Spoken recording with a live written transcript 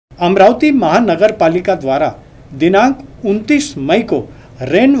अमरावती महानगर पालिका द्वारा दिनांक 29 मई को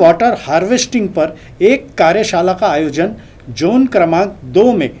रेन वाटर हार्वेस्टिंग पर एक कार्यशाला का आयोजन जोन क्रमांक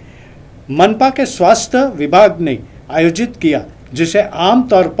 2 में मनपा के स्वास्थ्य विभाग ने आयोजित किया, जिसे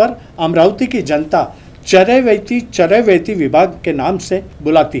आमतौर पर अमरावती की जनता चरैवेती विभाग के नाम से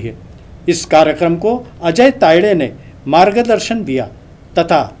बुलाती है। इस कार्यक्रम को अजय तायड़े ने मार्गदर्शन दिया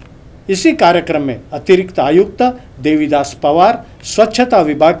तथा इसी कार्यक्रम में अतिरिक्त आयुक्त देवीदास पवार, स्वच्छता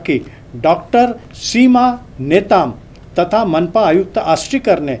विभाग की डॉक्टर सीमा नेताम तथा मनपा आयुक्त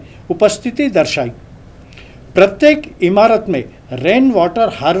आष्टीकर ने उपस्थिति दर्शाई। प्रत्येक इमारत में रेन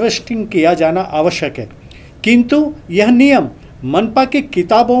वाटर हार्वेस्टिंग किया जाना आवश्यक है, किंतु यह नियम मनपा की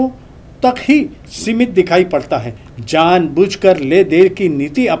किताबों तक ही सीमित दिखाई पड़ता है। जानबूझकर ले दे की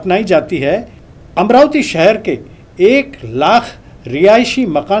नीति अपनाई जाती है। अमरावती शहर के 1 लाख रिहायशी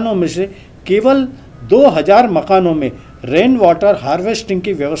मकानों में से केवल 2000 मकानों में रेन वाटर हार्वेस्टिंग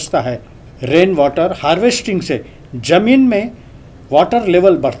की व्यवस्था है। रेन वाटर हार्वेस्टिंग से जमीन में वाटर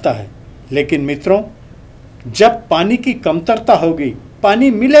लेवल बढ़ता है, लेकिन मित्रों, जब पानी की कमतरता होगी, पानी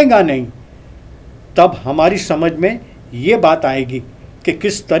मिलेगा नहीं, तब हमारी समझ में ये बात आएगी कि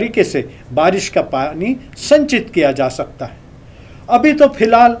किस तरीके से बारिश का पानी संचित किया जा सकता है। अभी तो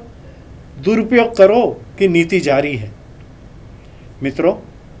फिलहाल दुरुपयोग करो की नीति जारी है। मित्रों,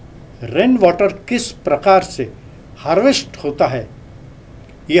 रेन वाटर किस प्रकार से हार्वेस्ट होता है,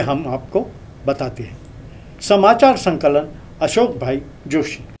 ये हम आपको बताते हैं। समाचार संकलन अशोक भाई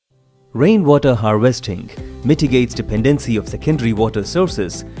Joshi. Rainwater harvesting mitigates dependency of secondary water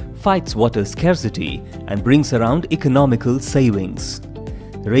sources, fights water scarcity, and brings around economical savings.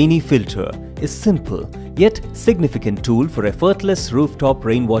 Rainy filter is simple yet significant tool for effortless rooftop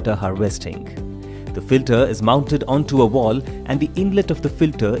rainwater harvesting. The filter is mounted onto a wall and the inlet of the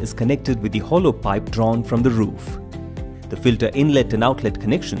filter is connected with the hollow pipe drawn from the roof. The filter inlet and outlet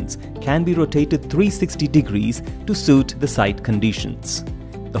connections can be rotated 360 degrees to suit the site conditions.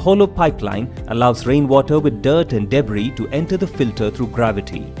 The hollow pipeline allows rainwater with dirt and debris to enter the filter through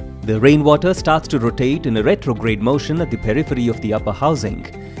gravity. The rainwater starts to rotate in a retrograde motion at the periphery of the upper housing,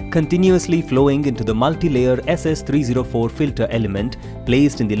 continuously flowing into the multi-layer SS304 filter element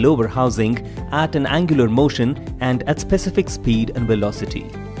placed in the lower housing at an angular motion and at specific speed and velocity.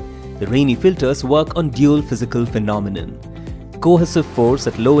 The rainy filters work on dual physical phenomenon: cohesive force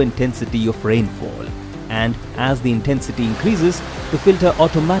at low intensity of rainfall, and as the intensity increases, the filter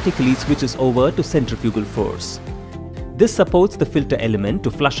automatically switches over to centrifugal force. This supports the filter element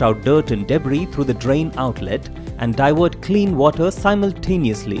to flush out dirt and debris through the drain outlet and divert clean water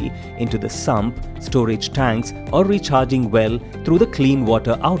simultaneously into the sump, storage tanks, or recharging well through the clean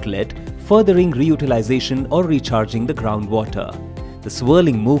water outlet, furthering reutilization or recharging the groundwater. The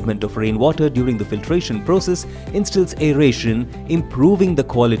swirling movement of rainwater during the filtration process instills aeration, improving the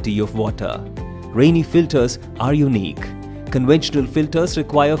quality of water. Rainy filters are unique. Conventional filters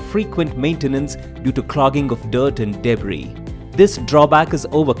require frequent maintenance due to clogging of dirt and debris. This drawback is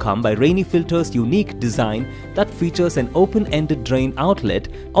overcome by Rainy filters' unique design that features an open-ended drain outlet,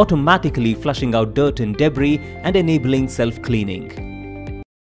 automatically flushing out dirt and debris and enabling self-cleaning.